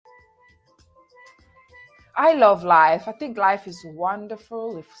I love life. I think life is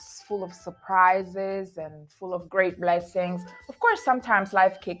wonderful. It's full of surprises and full of great blessings. Of course, sometimes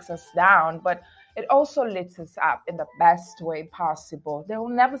life kicks us down, but it also lifts us up in the best way possible. They will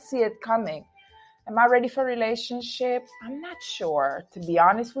never see it coming. Am I ready for a relationship? I'm not sure. To be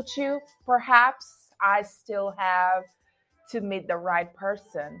honest with you, perhaps I still have to meet the right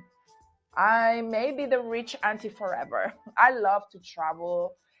person. I may be the rich auntie forever. I love to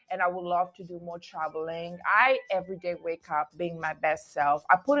travel and I would love to do more traveling. I every day wake up being my best self.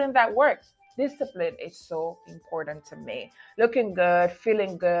 I put in that work. Discipline is so important to me. Looking good,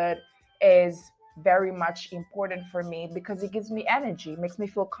 feeling good is very much important for me because it gives me energy, makes me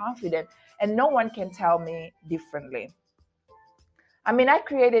feel confident, and no one can tell me differently. I mean, I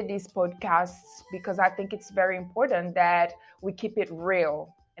created these podcasts because I think it's very important that we keep it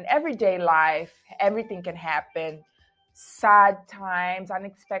real. In everyday life, everything can happen. Sad times,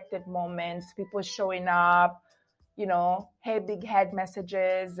 unexpected moments, people showing up, hey, big head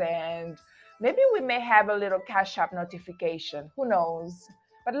messages, and maybe we may have a little cash app notification. Who knows?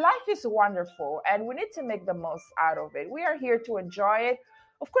 But life is wonderful and we need to make the most out of it. We are here to enjoy it.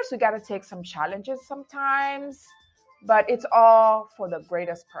 Of course, we got to take some challenges sometimes, but it's all for the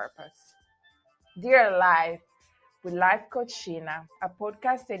greatest purpose. Dear Life, with Life Coach Sheena, a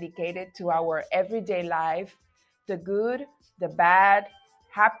podcast dedicated to our everyday life, the good, the bad,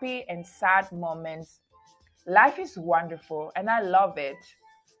 happy, and sad moments. Life is wonderful and I love it.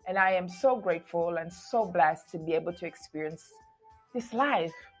 And I am so grateful and so blessed to be able to experience this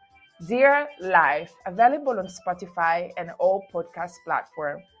life. Dear Life, available on Spotify and all podcast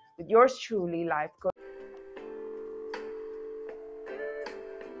platforms with yours truly, Life Coach.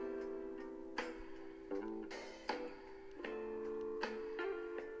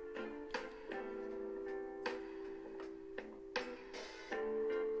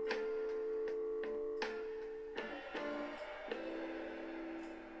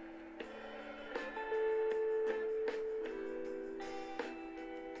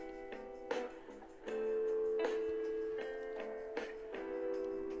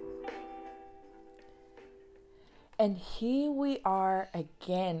 And here we are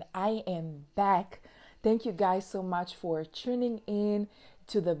again. I am back. Thank you guys so much for tuning in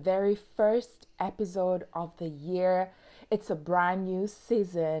to the very first episode of the year. It's a brand new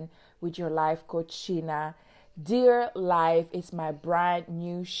season with your life coach Sheena. Dear Life is my brand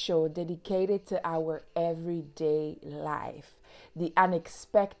new show dedicated to our everyday life. The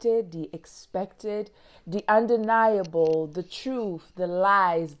unexpected, the expected, the undeniable, the truth, the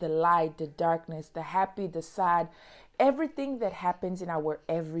lies, the light, the darkness, the happy, the sad, everything that happens in our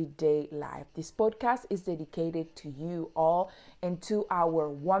everyday life. This podcast is dedicated to you all and to our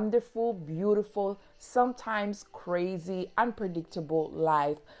wonderful, beautiful, sometimes crazy, unpredictable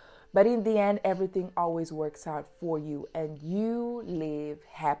life. But in the end, everything always works out for you and you live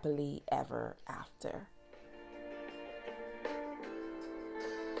happily ever after.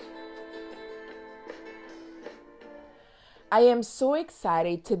 I am so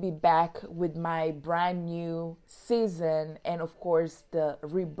excited to be back with my brand new season and, of course, the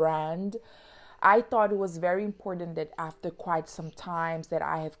rebrand. I thought it was very important that after quite some times that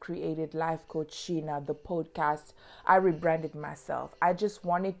I have created Life Coach Sheena, the podcast, I rebranded myself. I just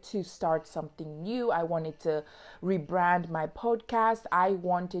wanted to start something new. I wanted to rebrand my podcast. I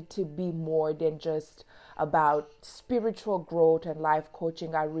wanted to be more than just about spiritual growth and life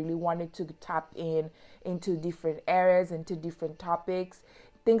coaching. I really wanted to tap into different areas, into different topics,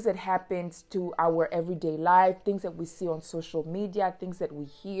 things that happens to our everyday life, things that we see on social media, things that we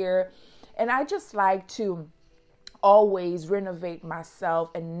hear. And I just like to always renovate myself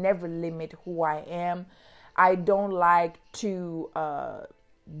and never limit who I am. I don't like to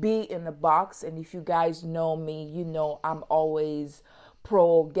be in a box. And if you guys know me, you know I'm always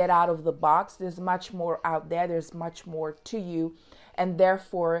pro get out of the box. There's much more out there. There's much more to you. And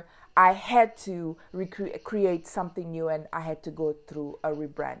therefore, I had to create something new and I had to go through a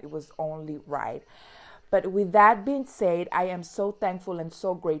rebrand. It was only right. But with that being said, I am so thankful and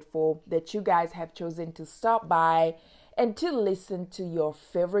so grateful that you guys have chosen to stop by and to listen to your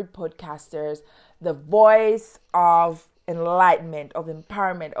favorite podcasters, the voice of enlightenment, of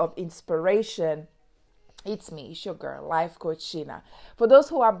empowerment, of inspiration. It's me, it's your girl, Life Coach Sheena. For those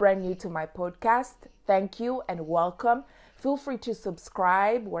who are brand new to my podcast, thank you and welcome. Feel free to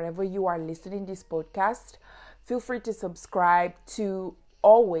subscribe wherever you are listening to this podcast. Feel free to subscribe to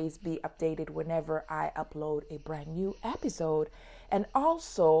always be updated whenever I upload a brand new episode. And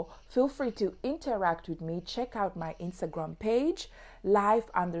also feel free to interact with me. Check out my Instagram page,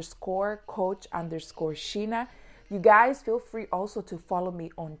 life_coach_Sheena. You guys feel free also to follow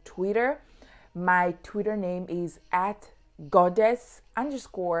me on Twitter. My Twitter name is at goddess_she_.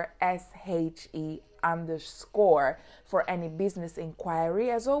 For any business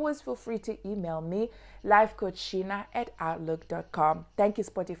inquiry. As always, feel free to email me, lifecoachshina@outlook.com. Thank you,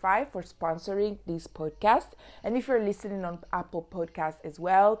 Spotify, for sponsoring this podcast. And if you're listening on Apple Podcasts as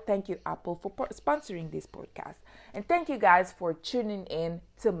well, thank you, Apple, for sponsoring this podcast. And thank you guys for tuning in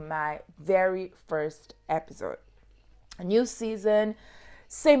to my very first episode. A new season,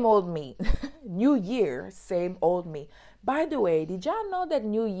 same old me. New year, same old me. By the way, did y'all know that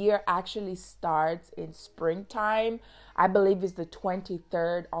New Year actually starts in springtime? I believe it's the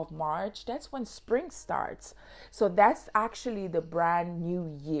 23rd of March. That's when spring starts. So that's actually the brand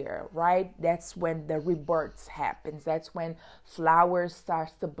new year, right? That's when the rebirth happens. That's when flowers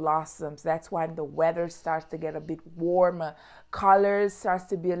starts to blossom. That's when the weather starts to get a bit warmer. Colors starts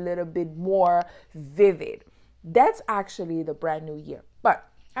to be a little bit more vivid. That's actually the brand new year. But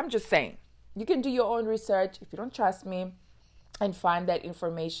I'm just saying, you can do your own research if you don't trust me and find that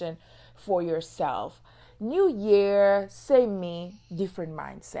information for yourself. New year, same me, different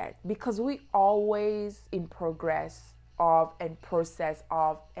mindset, because we always in progress of and process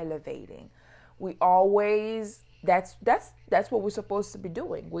of elevating. We always, that's what we're supposed to be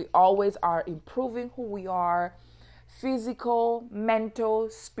doing. We always are improving who we are, physical, mental,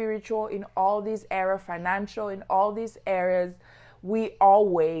 spiritual, in all these areas, financial, in all these areas. We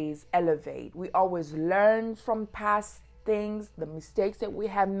always elevate. We always learn from past things, the mistakes that we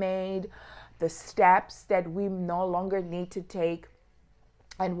have made, the steps that we no longer need to take.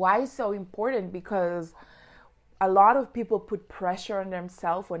 And why it's so important? Because a lot of people put pressure on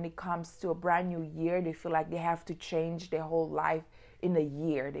themselves when it comes to a brand new year. They feel like they have to change their whole life in a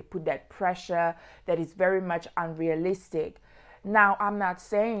year. They put that pressure that is very much unrealistic. Now, I'm not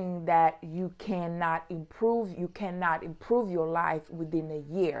saying that you cannot improve your life within a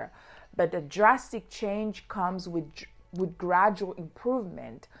year, but a drastic change comes with gradual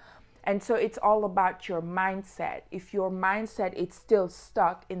improvement. And so it's all about your mindset. If your mindset is still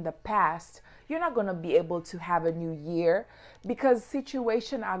stuck in the past, you're not going to be able to have a new year, because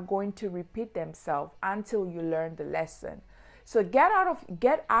situations are going to repeat themselves until you learn the lesson. So get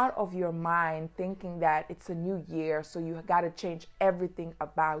out of your mind thinking that it's a new year, so you got to change everything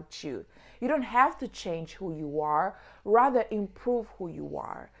about you. You don't have to change who you are, rather improve who you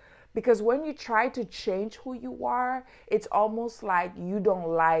are. Because when you try to change who you are, it's almost like you don't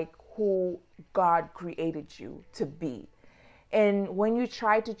like who God created you to be. And when you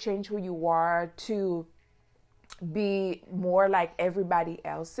try to change who you are to be more like everybody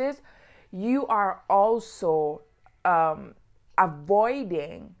else's, you are also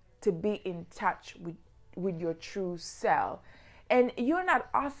avoiding to be in touch with your true self. And you're not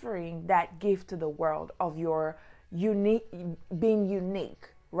offering that gift to the world of your being unique,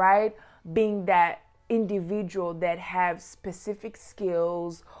 right? Being that individual that have specific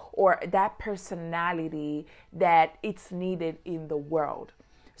skills or that personality that it's needed in the world.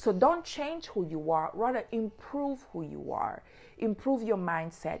 So don't change who you are, rather improve who you are. Improve your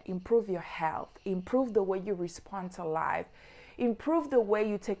mindset, improve your health, improve the way you respond to life, improve the way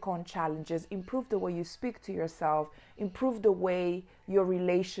you take on challenges, improve the way you speak to yourself, improve the way your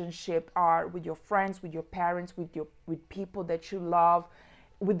relationship are with your friends, with your parents, with people that you love,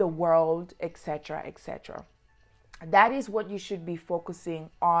 with the world, etc., etc. That is what you should be focusing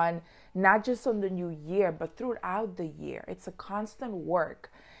on, not just on the new year, but throughout the year. It's a constant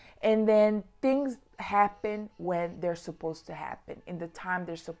work. And then things happen when they're supposed to happen, in the time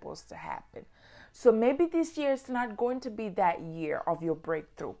they're supposed to happen. So maybe this year is not going to be that year of your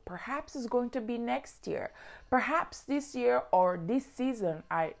breakthrough. Perhaps it's going to be next year. Perhaps this year, or this season,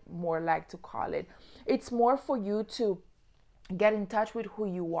 I more like to call it, it's more for you to get in touch with who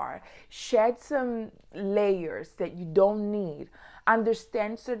you are. Shed some layers that you don't need.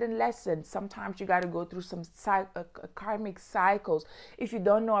 Understand certain lessons. Sometimes you got to go through some karmic cycles. If you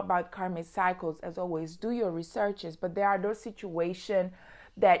don't know about karmic cycles, as always, do your researches. But there are those situations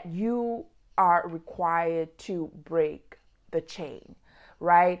that you are required to break the chain,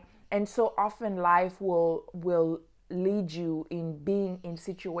 right? And so often life will lead you in being in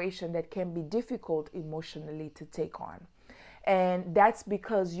situations that can be difficult emotionally to take on. And that's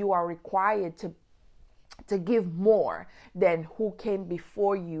because you are required to give more than who came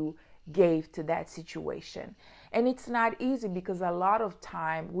before you gave to that situation. And it's not easy, because a lot of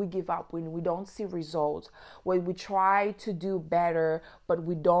time we give up when we don't see results, when we try to do better, but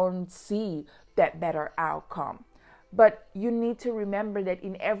we don't see that better outcome. But you need to remember that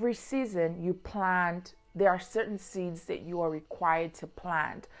in every season you plant, there are certain seeds that you are required to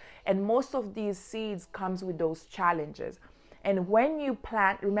plant. And most of these seeds comes with those challenges. And when you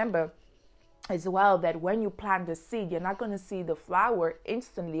plant, remember, as well, that when you plant the seed, you're not going to see the flower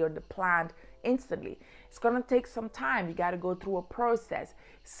instantly or the plant instantly. It's going to take some time. You got to go through a process.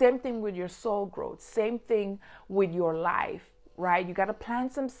 Same thing with your soul growth. Same thing with your life, right? You got to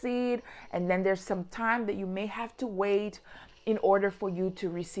plant some seed, and then there's some time that you may have to wait in order for you to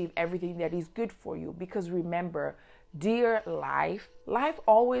receive everything that is good for you. Because remember, dear life, life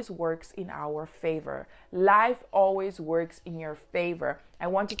always works in our favor. Life always works in your favor. I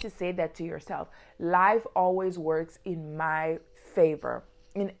want you to say that to yourself. Life always works in my favor.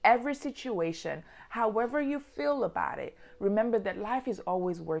 In every situation, however you feel about it, remember that life is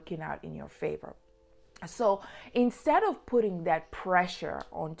always working out in your favor. So instead of putting that pressure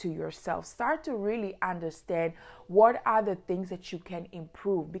onto yourself, start to really understand what are the things that you can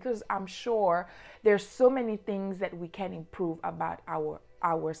improve, because I'm sure there's so many things that we can improve about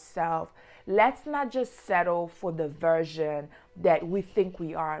ourselves. Let's not just settle for the version that we think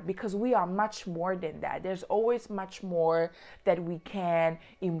we are, because we are much more than that. There's always much more that we can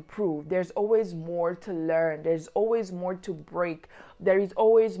improve. There's always more to learn. There's always more to break. There is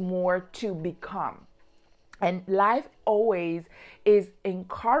always more to become. And life always is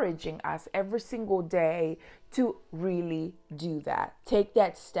encouraging us every single day to really do that. Take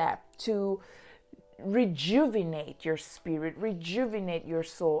that step to rejuvenate your spirit, rejuvenate your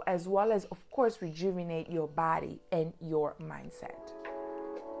soul, as well as, of course, rejuvenate your body and your mindset.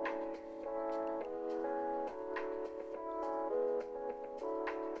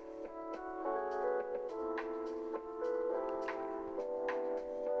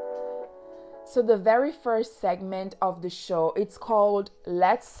 So the very first segment of the show, it's called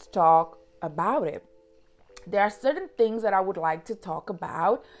Let's Talk About It. There are certain things that I would like to talk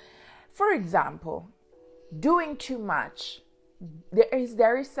about. For example, doing too much.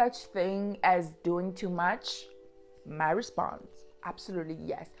 There is such thing as doing too much? My response, absolutely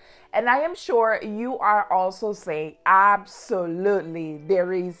yes. And I am sure you are also saying, absolutely,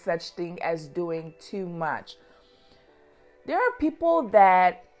 there is such thing as doing too much. There are people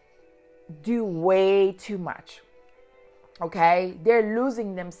that do way too much. Okay, they're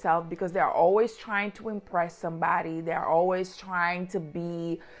losing themselves because they're always trying to impress somebody. They're always trying to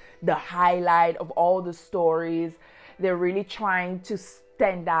be the highlight of all the stories. They're really trying to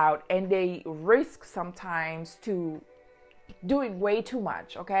stand out, and they risk sometimes to doing way too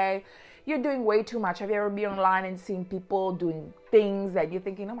much. Okay, you're doing way too much. Have you ever been online and seen people doing things that you're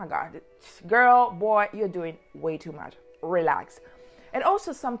thinking, oh my God, girl, boy, you're doing way too much. Relax. And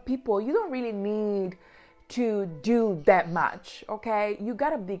also some people, you don't really need to do that much, okay? You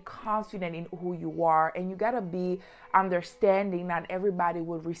gotta be confident in who you are, and you gotta be understanding not everybody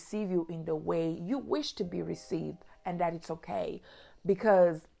will receive you in the way you wish to be received, and that it's okay.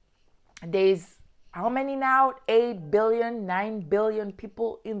 Because there's how many now? 8 billion, 9 billion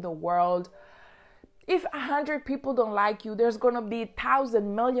people in the world. If 100 people don't like you, there's going to be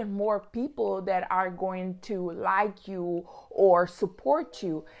 1,000 million more people that are going to like you or support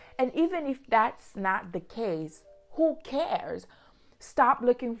you. And even if that's not the case, who cares? Stop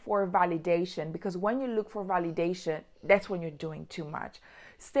looking for validation, because when you look for validation, that's when you're doing too much.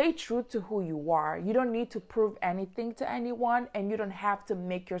 Stay true to who you are. You don't need to prove anything to anyone, and you don't have to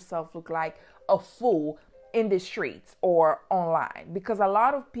make yourself look like a fool in the streets or online, because a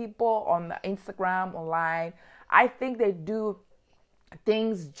lot of people on the Instagram, online, I think they do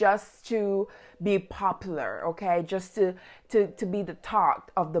things just to be popular, okay, just to be the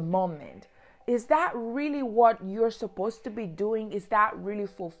talk of the moment. Is that really what you're supposed to be doing? Is that really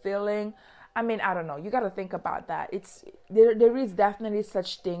fulfilling? I mean, I don't know. You got to think about that. There is definitely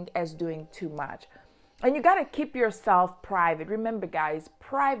such thing as doing too much, and you got to keep yourself private. Remember, guys,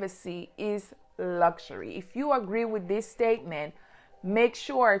 privacy is luxury. If you agree with this statement, make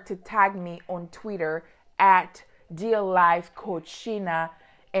sure to tag me on Twitter at Dear Life Coach Sheena,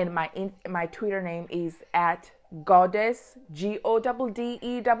 and my Twitter name is at Goddess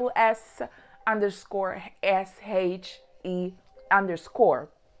GODDESS _SHE_.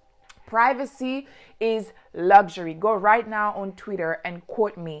 Privacy is luxury. Go right now on Twitter and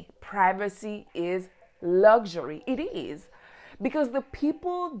quote me. Privacy is luxury. It is. Because the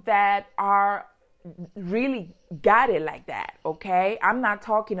people that are really got it like that, okay? I'm not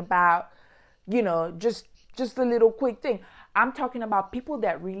talking about, just a little quick thing. I'm talking about people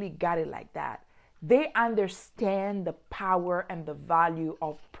that really got it like that. They understand the power and the value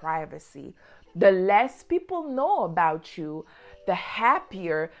of privacy. The less people know about you, the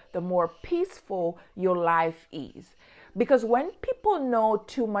happier, the more peaceful your life is. Because when people know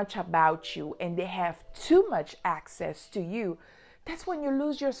too much about you and they have too much access to you, that's when you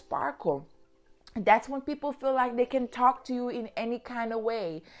lose your sparkle. That's when people feel like they can talk to you in any kind of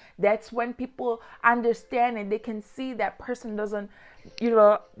way. That's when people understand and they can see that person doesn't,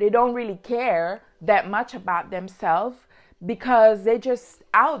 they don't really care that much about themselves because they're just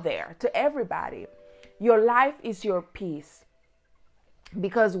out there to everybody. Your life is your peace.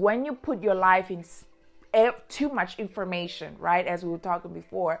 Because when you put your life in too much information, right, as we were talking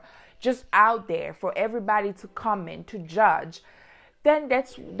before, just out there for everybody to comment, to judge, then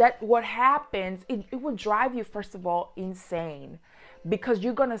that's what happens. It will drive you, first of all, insane, because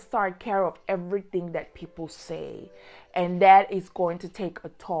you're going to start care of everything that people say, and that is going to take a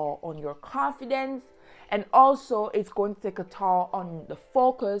toll on your confidence, and also it's going to take a toll on the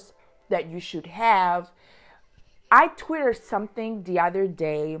focus that you should have. I tweeted something the other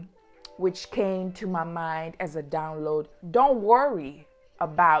day which came to my mind as a download. Don't worry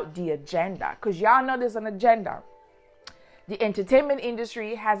about the agenda, because y'all know there's an agenda. The entertainment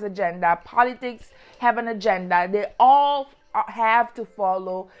industry has agenda. Politics have an agenda. They all have to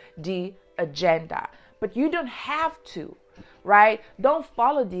follow the agenda. But you don't have to, right? Don't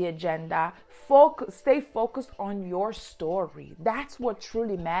follow the agenda. Stay focused on your story. That's what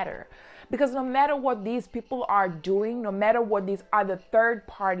truly matters. Because no matter what these people are doing, no matter what these other third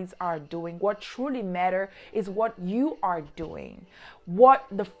parties are doing, what truly matters is what you are doing. What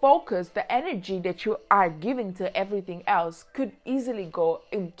the focus, the energy that you are giving to everything else could easily go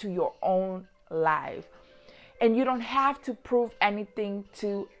into your own life. And you don't have to prove anything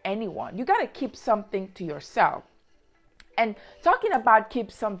to anyone. You got to keep something to yourself. And talking about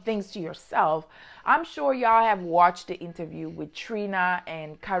keep some things to yourself, I'm sure y'all have watched the interview with Trina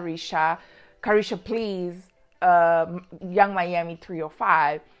and Caresha Please, Young Miami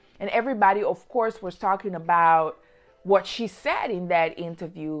 305. And everybody, of course, was talking about what she said in that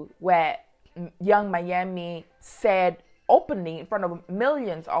interview, where Young Miami said openly in front of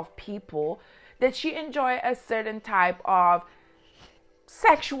millions of people that she enjoyed a certain type of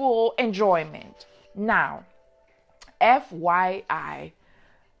sexual enjoyment. Now, FYI,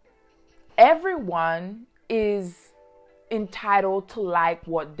 everyone is entitled to like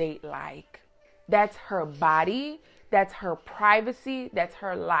what they like. That's her body, that's her privacy, that's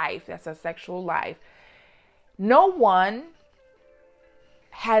her life, that's her sexual life. No one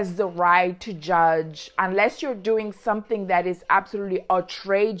has the right to judge unless you're doing something that is absolutely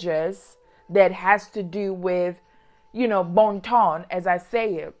outrageous, that has to do with, bon ton, as I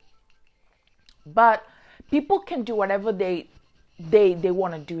say it. But people can do whatever they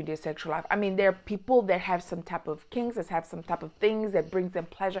want to do in their sexual life. I mean, there are people that have some type of kinks, that have some type of things that brings them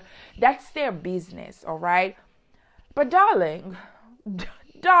pleasure. That's their business, all right? But darling,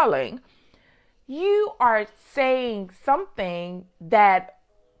 you are saying something that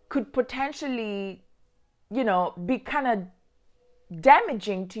could potentially, be kind of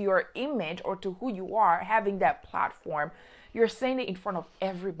damaging to your image or to who you are, having that platform. You're saying it in front of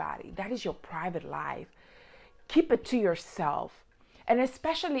everybody. That is your private life. Keep it to yourself. And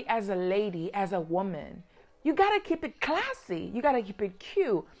especially as a lady, as a woman, you got to keep it classy. You got to keep it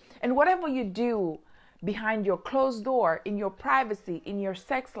cute. And whatever you do behind your closed door, in your privacy, in your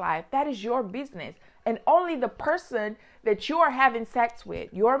sex life, that is your business. And only the person that you are having sex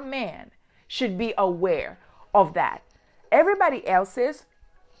with, your man, should be aware of that. Everybody else's,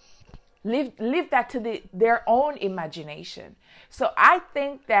 leave that to their own imagination. So I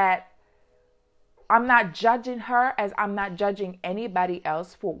think that I'm not judging her as I'm not judging anybody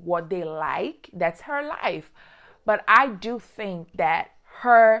else for what they like. That's her life. But I do think that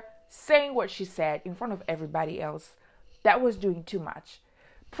her saying what she said in front of everybody else, that was doing too much.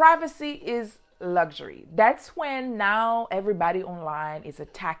 Privacy is luxury. That's when now everybody online is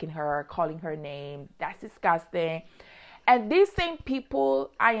attacking her, calling her name. That's disgusting. And these same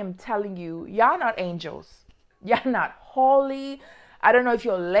people, I am telling you, y'all not angels. Y'all not holy. I don't know if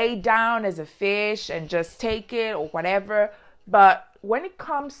you'll lay down as a fish and just take it or whatever. But when it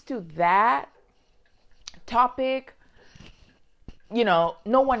comes to that topic, no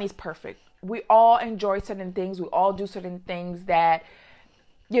one is perfect. We all enjoy certain things. We all do certain things that,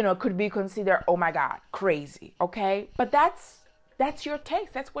 could be considered, oh my God, crazy. Okay. But that's your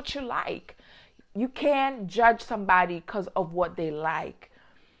taste. That's what you like. You can't judge somebody because of what they like.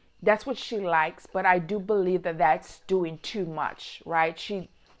 That's what she likes, but I do believe that that's doing too much, right? She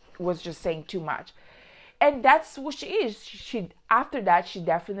was just saying too much. And that's what she is. After that, she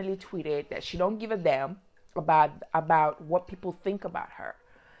definitely tweeted that she don't give a damn about what people think about her.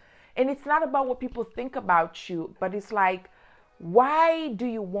 And it's not about what people think about you, but it's like, why do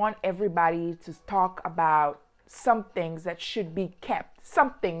you want everybody to talk about some things that should be kept,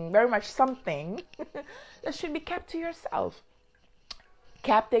 very much something that should be kept to yourself?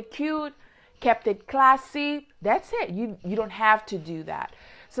 Kept it cute, kept it classy, that's it. You don't have to do that.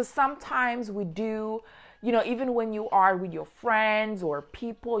 So sometimes we do, even when you are with your friends or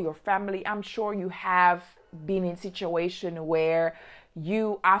people, your family, I'm sure you have been in situation where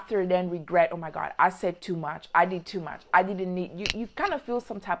you after then regret, oh my God, I said too much, I did too much, I didn't need you kind of feel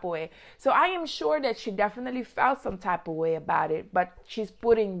some type of way. So I am sure that she definitely felt some type of way about it, but she's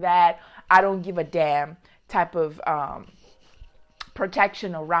putting that I don't give a damn type of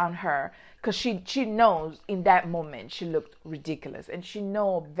protection around her, because she knows in that moment she looked ridiculous, and she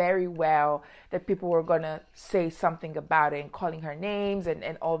know very well that people were gonna say something about it and calling her names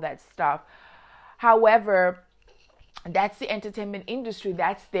and all that stuff. However, that's the entertainment industry.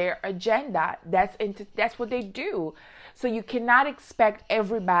 That's their agenda. That's what they do. So you cannot expect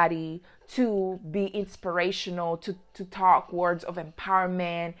everybody to be inspirational, to talk words of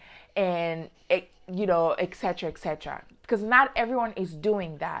empowerment and etc., etc. Because not everyone is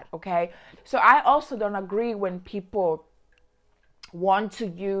doing that. Okay. So I also don't agree when people want to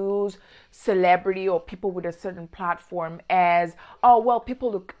use celebrity or people with a certain platform as, oh well,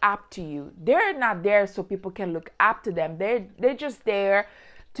 people look up to you. They're not there so people can look up to them. They're just there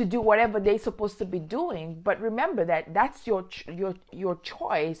to do whatever they're supposed to be doing. But remember that that's your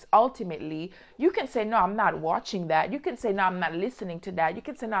choice. Ultimately, you can say no, I'm not watching that. You can say no, I'm not listening to that. You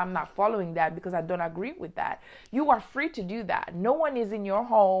can say no, I'm not following that because I don't agree with that. You are free to do that. No one is in your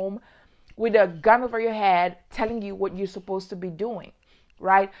home with a gun over your head telling you what you're supposed to be doing,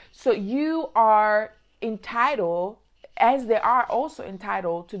 right? So you are entitled, as they are also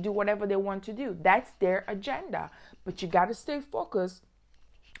entitled, to do whatever they want to do. That's their agenda. But you got to stay focused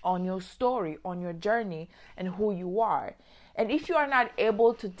on your story, on your journey, and who you are. And if you are not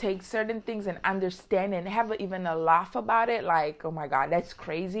able to take certain things and understand and have even a laugh about it, like, oh my God, that's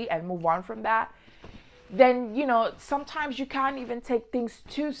crazy, and move on from that, then, sometimes you can't even take things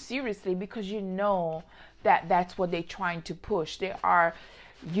too seriously, because that that's what they're trying to push. They are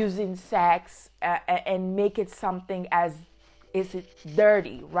using sex and make it something as, is it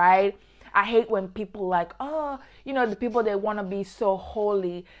dirty, right? I hate when people like, the people that want to be so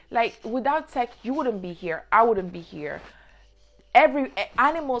holy, like without sex, you wouldn't be here. I wouldn't be here.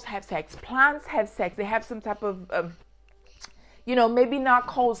 Animals have sex, plants have sex. They have some type of, maybe not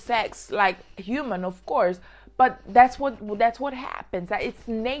called sex like human, of course, but that's what happens. It's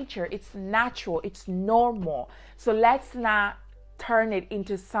nature, it's natural, it's normal. So let's not turn it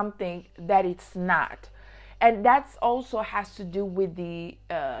into something that it's not. And that's also has to do with the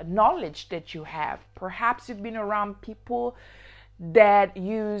knowledge that you have. Perhaps you've been around people that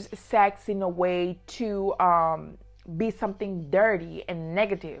use sex in a way to be something dirty and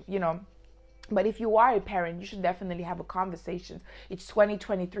negative, But if you are a parent, you should definitely have a conversation. It's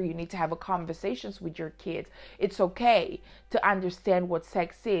 2023. You need to have a conversations with your kids. It's okay to understand what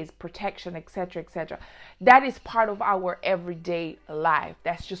sex is, protection, etc., etc. That is part of our everyday life.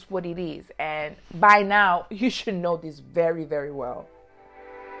 That's just what it is. And by now, you should know this very, very well.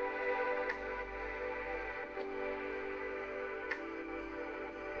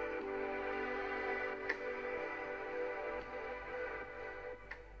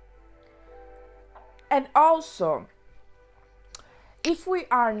 And also, if we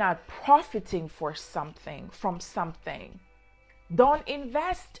are not profiting from something, don't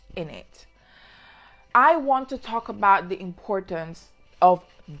invest in it. I want to talk about the importance of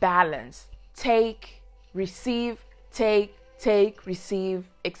balance. Take, receive, receive,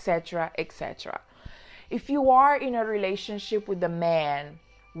 etc., etc. If you are in a relationship with a man,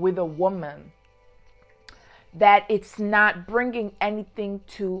 with a woman, that it's not bringing anything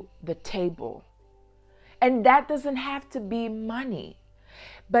to the table, and that doesn't have to be money,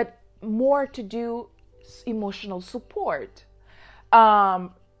 but more to do emotional support.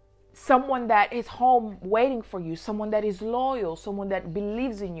 Someone that is home waiting for you, someone that is loyal, someone that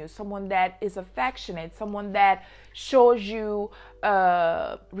believes in you, someone that is affectionate, someone that shows you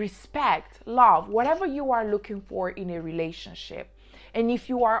respect, love, whatever you are looking for in a relationship. And if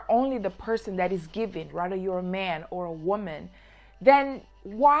you are only the person that is giving, whether you're a man or a woman, then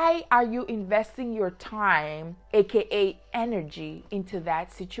why are you investing your time, aka energy, into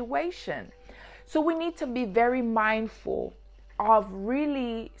that situation? So we need to be very mindful of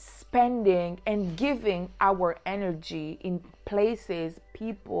really spending and giving our energy in places,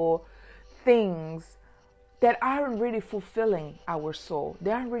 people, things that aren't really fulfilling our soul.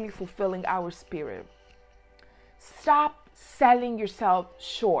 They aren't really fulfilling our spirit. Stop selling yourself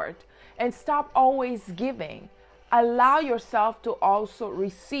short and stop always giving. Allow yourself to also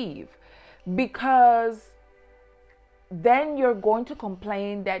receive, because then you're going to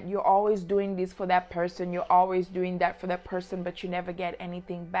complain that you're always doing this for that person, you're always doing that for that person, but you never get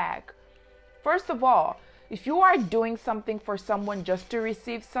anything back. First of all, if you are doing something for someone just to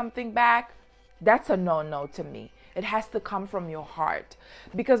receive something back, that's a no-no to me. It has to come from your heart.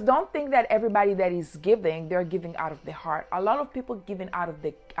 Because don't think that everybody that is giving, they're giving out of their heart. A lot of people giving out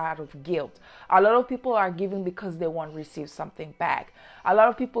of guilt. A lot of people are giving because they want to receive something back. A lot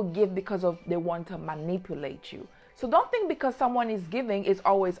of people give because of they want to manipulate you. So don't think because someone is giving, it's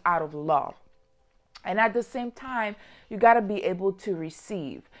always out of love. And at the same time, you got to be able to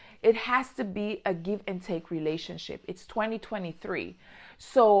receive. It has to be a give and take relationship. It's 2023.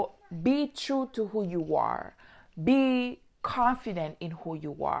 So be true to who you are. Be confident in who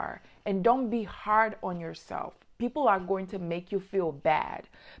you are. And don't be hard on yourself. People are going to make you feel bad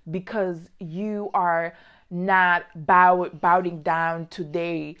because you are not bowing down to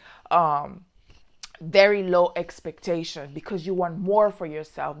their very low expectation, because you want more for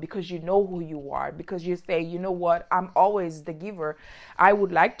yourself, because you know who you are, because you say, you know what, I'm always the giver. I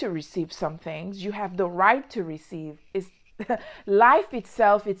would like to receive some things. You have the right to receive. It's life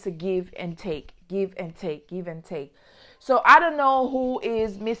itself. It's a give and take, give and take, give and take. So I don't know who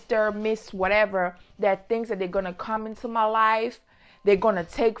is Mr., Miss, whatever, that thinks that they're going to come into my life, they're going to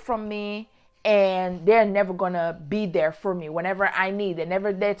take from me, and they're never going to be there for me whenever I need. They're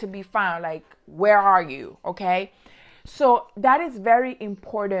never there to be found. Like, where are you? Okay. So that is very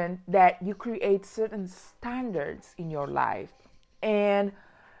important, that you create certain standards in your life. And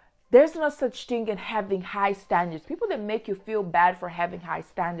there's no such thing in having high standards. People that make you feel bad for having high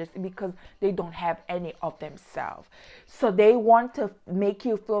standards because they don't have any of themselves. So they want to make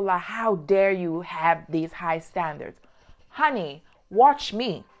you feel like, how dare you have these high standards? Honey, watch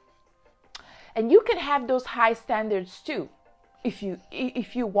me. And you can have those high standards too, if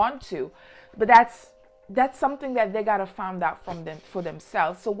you want to, but that's something that they gotta find out for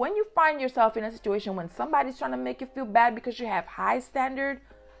themselves. So when you find yourself in a situation when somebody's trying to make you feel bad because you have high standard,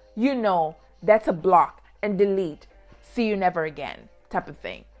 you know that's a block and delete. See you never again type of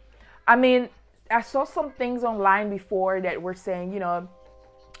thing. I mean, I saw some things online before that were saying,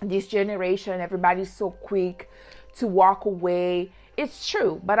 this generation, everybody's so quick to walk away. It's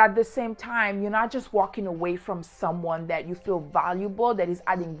true, but at the same time, you're not just walking away from someone that you feel valuable, that is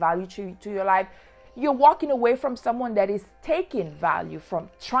adding value to your life. You're walking away from someone that is taking value from,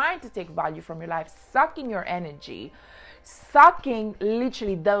 trying to take value from your life, sucking your energy, sucking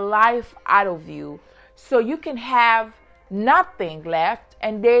literally the life out of you, so you can have nothing left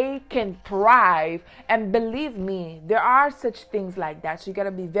and they can thrive. And believe me, there are such things like that. So you got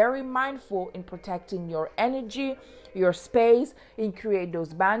to be very mindful in protecting your energy, your space, and create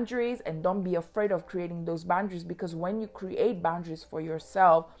those boundaries. And don't be afraid of creating those boundaries, because when you create boundaries for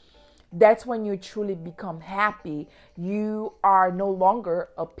yourself, that's when you truly become happy. You are no longer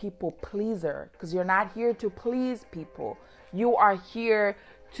a people pleaser, because you're not here to please people. You are here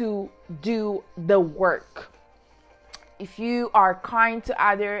to do the work. If you are kind to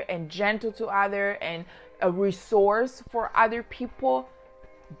other and gentle to other and a resource for other people,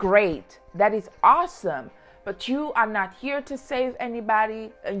 great. That is awesome. But you are not here to save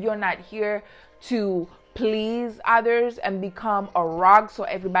anybody, and you're not here to please others and become a rock so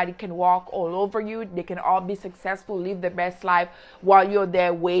everybody can walk all over you. They can all be successful, live their best life, while you're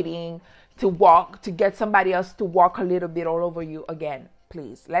there waiting to get somebody else to walk a little bit all over you again.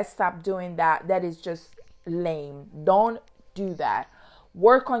 Please, let's stop doing that. That is just lame. Don't do that.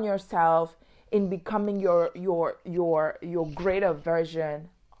 Work on yourself in becoming your greater version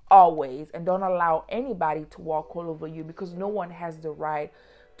always, and don't allow anybody to walk all over you, because no one has the right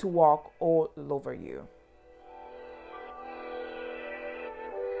to walk all over you.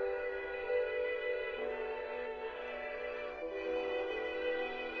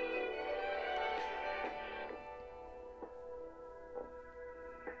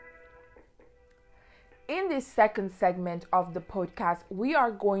 In this second segment of the podcast, we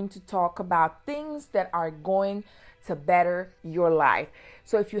are going to talk about things that are going to better your life.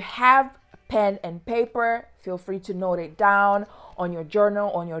 So if you have pen and paper, feel free to note it down on your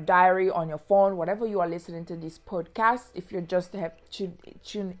journal, on your diary, on your phone, whatever you are listening to this podcast. If you're just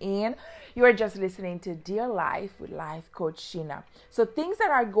tuned in, you are just listening to Dear Life with Life Coach Sheena. So things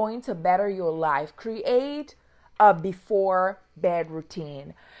that are going to better your life: create a before bed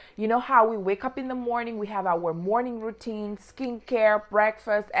routine. You know how we wake up in the morning, we have our morning routine, skincare,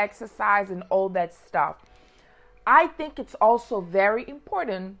 breakfast, exercise, and all that stuff. I think it's also very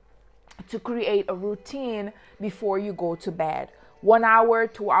important to create a routine before you go to bed. 1 hour,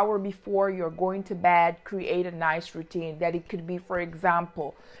 2 hours before you're going to bed, create a nice routine. That it could be, for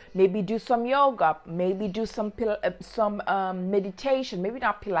example, maybe do some yoga, maybe do some meditation, maybe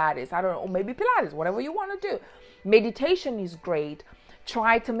not Pilates, I don't know, maybe Pilates, whatever you want to do. Meditation is great.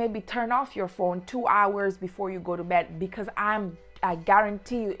 Try to maybe turn off your phone 2 hours before you go to bed, because I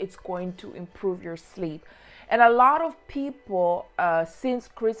guarantee you it's going to improve your sleep. And a lot of people since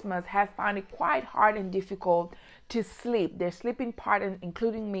Christmas have found it quite hard and difficult to sleep. Their sleeping pattern,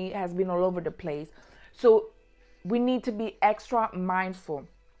 including me, has been all over the place. So we need to be extra mindful.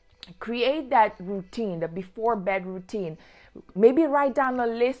 Create that routine, the before bed routine. Maybe write down a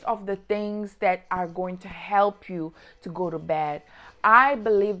list of the things that are going to help you to go to bed. I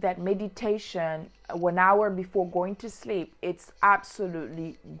believe that meditation 1 hour before going to sleep, it's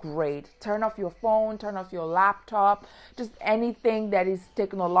absolutely great. Turn off your phone, turn off your laptop, just anything that is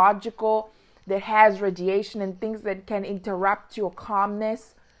technological, that has radiation and things that can interrupt your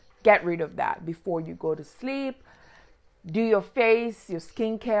calmness. Get rid of that before you go to sleep. Do your face, your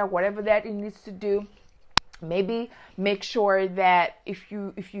skincare, whatever that it needs to do. Maybe make sure that if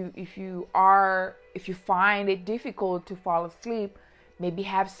you find it difficult to fall asleep, maybe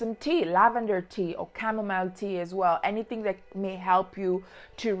have some tea, lavender tea or chamomile tea as well. Anything that may help you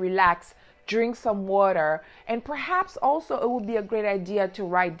to relax. Drink some water, and perhaps also it would be a great idea to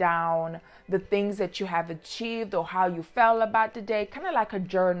write down the things that you have achieved or how you felt about the day, kind of like a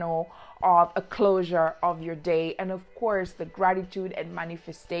journal of a closure of your day. And of course, the gratitude and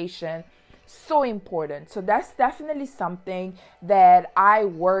manifestation, so important. So that's definitely something that I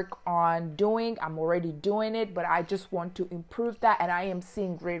work on doing. I'm already doing it, but I just want to improve that, and I am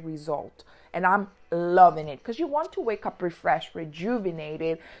seeing great results. And I'm loving it, because you want to wake up refreshed,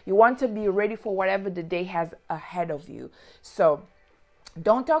 rejuvenated. You want to be ready for whatever the day has ahead of you. So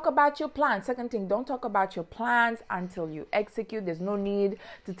don't talk about your plans. Second thing, don't talk about your plans until you execute. There's no need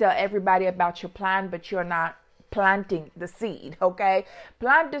to tell everybody about your plan, but you're not planting the seed, okay?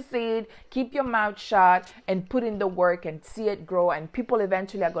 Plant the seed, keep your mouth shut, and put in the work and see it grow. And people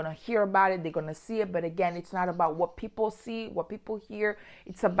eventually are going to hear about it. They're going to see it. But again, it's not about what people see, what people hear.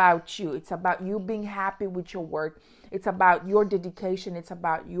 It's about you. It's about you being happy with your work. It's about your dedication. It's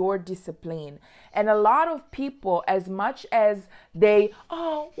about your discipline. And a lot of people, as much as they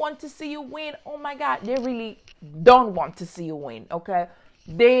want to see you win, oh my God, they really don't want to see you win, okay?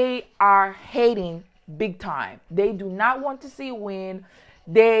 They are hating big time. They do not want to see you win.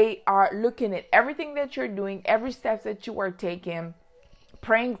 They are looking at everything that you're doing, every step that you are taking,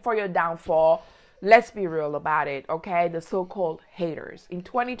 praying for your downfall. Let's be real about it, okay? The so-called haters. In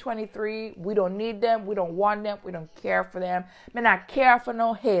 2023, we don't need them. We don't want them. We don't care for them. Men not care for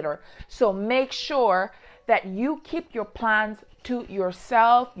no hater. So make sure that you keep your plans to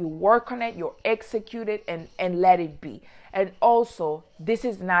yourself. You work on it. You execute it, and let it be. And also, this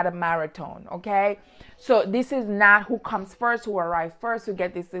is not a marathon, okay? So this is not who comes first, who arrives first, who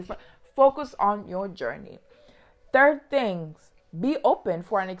get this. Focus on your journey. Third things, be open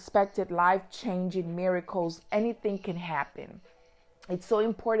for unexpected, life-changing miracles. Anything can happen. It's so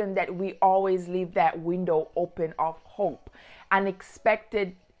important that we always leave that window open of hope.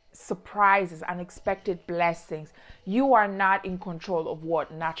 Unexpected surprises, unexpected blessings. You are not in control of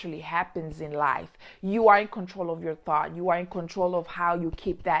what naturally happens in life. You are in control of your thought. You are in control of how you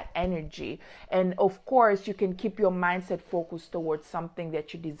keep that energy. And of course, you can keep your mindset focused towards something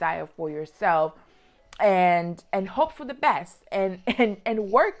that you desire for yourself, and hope for the best, and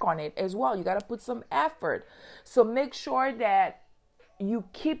work on it as well. You got to put some effort. So make sure that you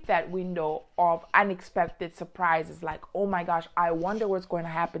keep that window of unexpected surprises, like, oh my gosh, I wonder what's going to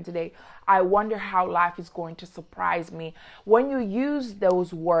happen today. I wonder how life is going to surprise me. When you use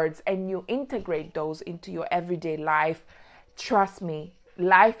those words and you integrate those into your everyday life, trust me,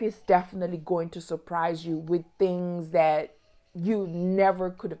 life is definitely going to surprise you with things that you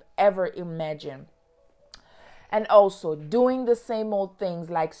never could have ever imagined. And also, doing the same old things,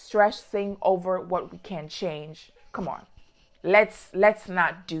 like stressing over what we can't change. Come on. Let's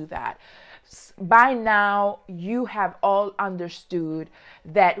not do that. By now, you have all understood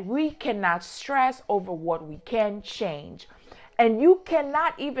that we cannot stress over what we can change. And you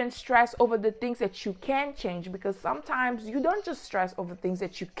cannot even stress over the things that you can change, because sometimes you don't just stress over things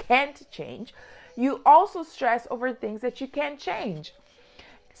that you can't change. You also stress over things that you can change.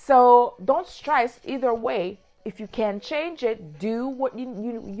 So don't stress either way. If you can't change it, do what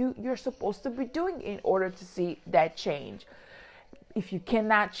you're supposed to be doing in order to see that change. If you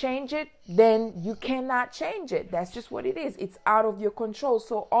cannot change it, then you cannot change it. That's just what it is. It's out of your control.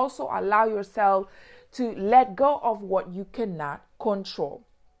 So also allow yourself to let go of what you cannot control.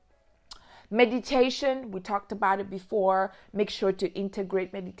 Meditation, we talked about it before. Make sure to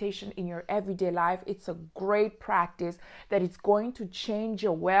integrate meditation in your everyday life. It's a great practice that is going to change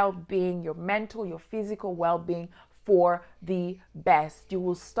your well-being, your mental, your physical well-being for the best. You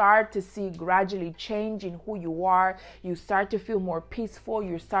will start to see gradually change in who you are. You start to feel more peaceful.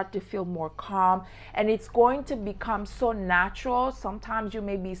 You start to feel more calm. And it's going to become so natural. Sometimes you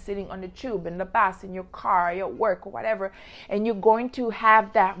may be sitting on the tube, in the bus, in your car, at work, or whatever, and you're going to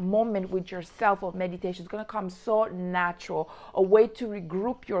have that moment with yourself of meditation. It's going to come so natural, a way to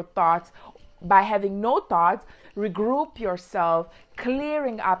regroup your thoughts by having no thoughts, regroup yourself,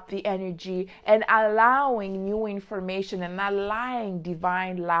 clearing up the energy and allowing new information and allowing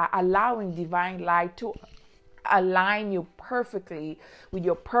divine light to align you perfectly with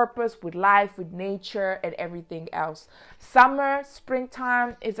your purpose, with life, with nature, and everything else. Summer,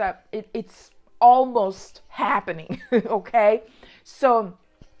 springtime it's almost happening. Okay, so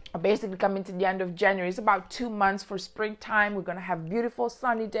basically coming to the end of January. It's about 2 months for springtime. We're going to have beautiful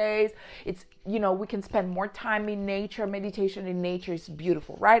sunny days. It's, we can spend more time in nature. Meditation in nature is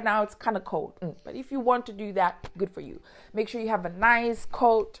beautiful. Right now it's kind of cold, but if you want to do that, good for you. Make sure you have a nice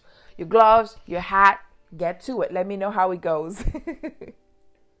coat, your gloves, your hat. Get to it. Let me know how it goes.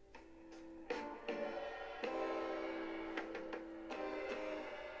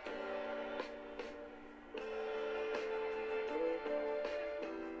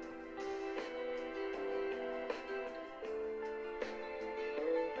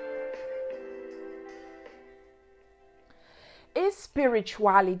 Is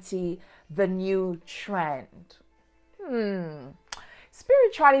spirituality the new trend?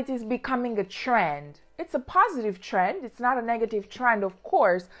 Spirituality is becoming a trend. It's a positive trend. It's not a negative trend, of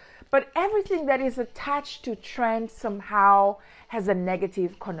course, but everything that is attached to trend somehow has a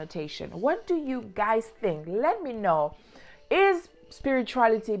negative connotation. What do you guys think? Let me know. Is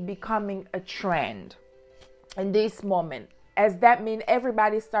spirituality becoming a trend in this moment? Does that mean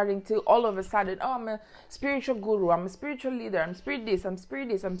everybody's starting to all of a sudden, oh, I'm a spiritual guru, I'm a spiritual leader, I'm spirit this, I'm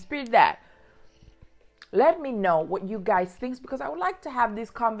spirit that? Let me know what you guys think, because I would like to have this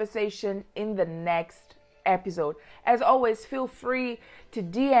conversation in the next episode. As always, feel free to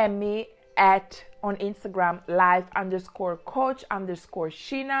DM me on Instagram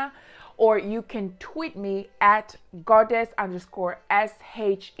life_coach_Sheena, or you can tweet me at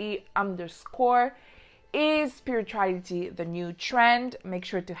goddess_SHE_. Is spirituality the new trend? Make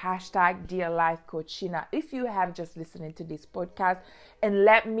sure to hashtag Dear Life Coach Sheena if you have just listened to this podcast, and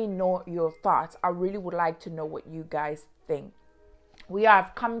let me know your thoughts. I really would like to know what you guys think. We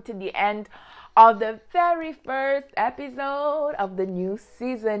have come to the end of the very first episode of the new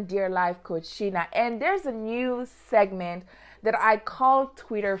season, Dear Life Coach Sheena, and there's a new segment that I call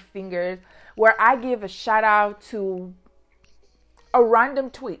Twitter Fingers, where I give a shout out to a random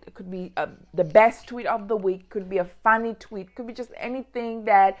tweet. It could be the best tweet of the week, could be a funny tweet, could be just anything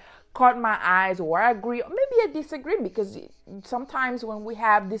that caught my eyes, or I agree, or maybe I disagree, because sometimes when we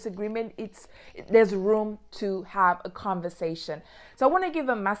have disagreement, there's room to have a conversation. So I want to give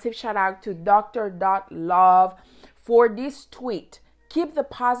a massive shout out to Dr.Love for this tweet. Keep the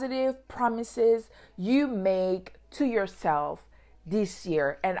positive promises you make to yourself this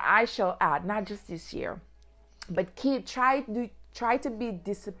year, and I shall add, not just this year, but try to be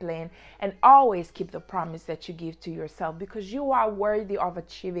disciplined and always keep the promise that you give to yourself, because you are worthy of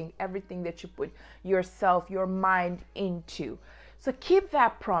achieving everything that you put yourself, your mind into. So keep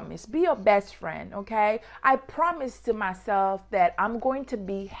that promise. Be your best friend, okay? I promise to myself that I'm going to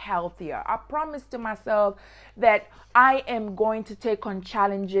be healthier. I promise to myself that I am going to take on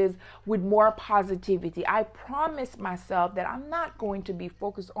challenges with more positivity. I promise myself that I'm not going to be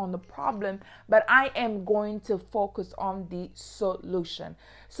focused on the problem, but I am going to focus on the solution.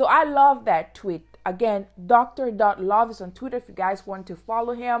 So I love that tweet. Again, Dr.Love is on Twitter if you guys want to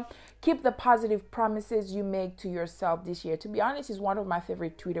follow him. Keep the positive promises you make to yourself this year. To be honest, he's one of my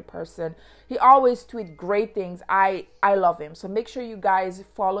favorite Twitter person. He always tweets great things. I love him. So make sure you guys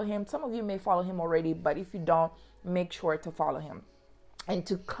follow him. Some of you may follow him already, but if you don't, make sure to follow him. And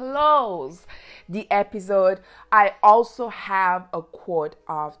to close the episode, I also have a quote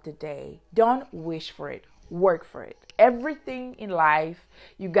of the day. Don't wish for it, work for it. Everything in life,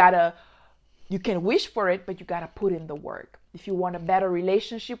 you can wish for it, but you gotta put in the work. If you want a better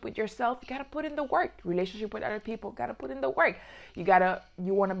relationship with yourself, you gotta put in the work. Relationship with other people, gotta put in the work. You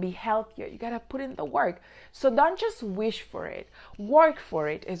want to be healthier, you gotta put in the work. So don't just wish for it, work for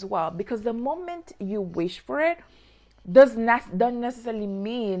it as well. Because the moment you wish for it, don't necessarily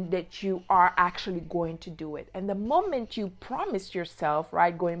mean that you are actually going to do it. And the moment you promise yourself,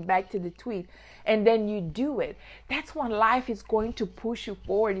 right, going back to the tweet, and then you do it, that's when life is going to push you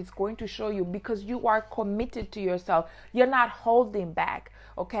forward. It's going to show you, because you are committed to yourself. You're not holding back.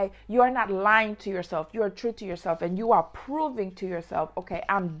 Okay, you are not lying to yourself. You are true to yourself, and you are proving to yourself, okay,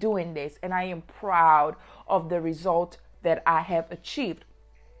 I'm doing this and I am proud of the result that I have achieved.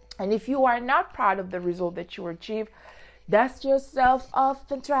 And if you are not proud of the result that you achieve, dust yourself off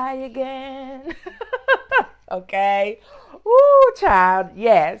and try again. Okay. Ooh, child.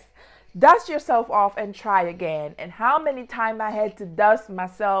 Yes. Dust yourself off and try again. And how many times I had to dust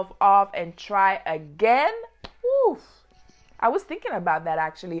myself off and try again? Oof. I was thinking about that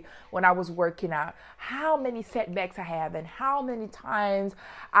actually when I was working out. How many setbacks I have and how many times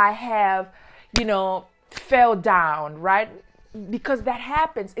I have, fell down, right? Because that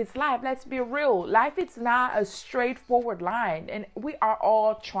happens. It's life. Let's be real. Life is not a straightforward line. And we are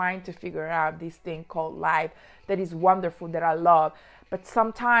all trying to figure out this thing called life that is wonderful, that I love. But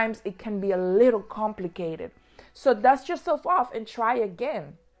sometimes it can be a little complicated. So dust yourself off and try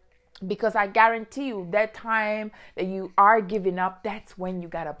again. Because I guarantee you that time that you are giving up, that's when you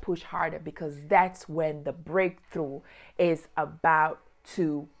got to push harder, because that's when the breakthrough is about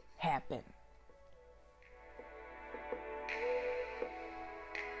to happen.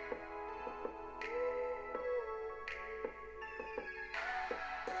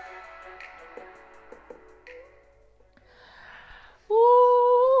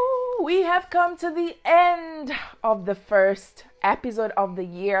 We have come to the end of the first episode of the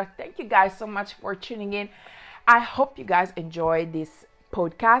year. Thank you guys so much for tuning in. I hope you guys enjoyed this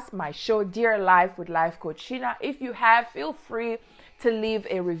podcast, my show, Dear Life with Life Coach Sheena. If you have, feel free to leave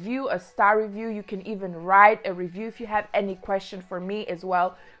a review, a star review. You can even write a review. If you have any question for me as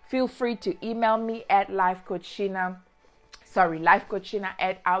well, feel free to email me at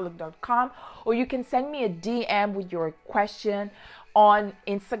lifecoachshina@outlook.com, or you can send me a DM with your question on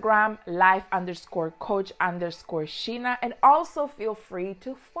Instagram, life_coach_Sheena. And also feel free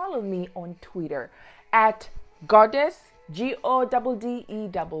to follow me on Twitter at goddess,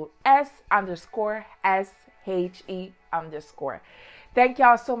 GODDESS_SHE_. Thank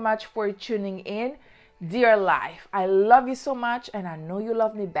y'all so much for tuning in. Dear Life, I love you so much, and I know you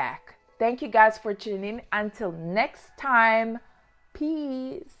love me back. Thank you guys for tuning in. Until next time,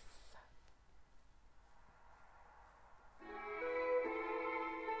 peace.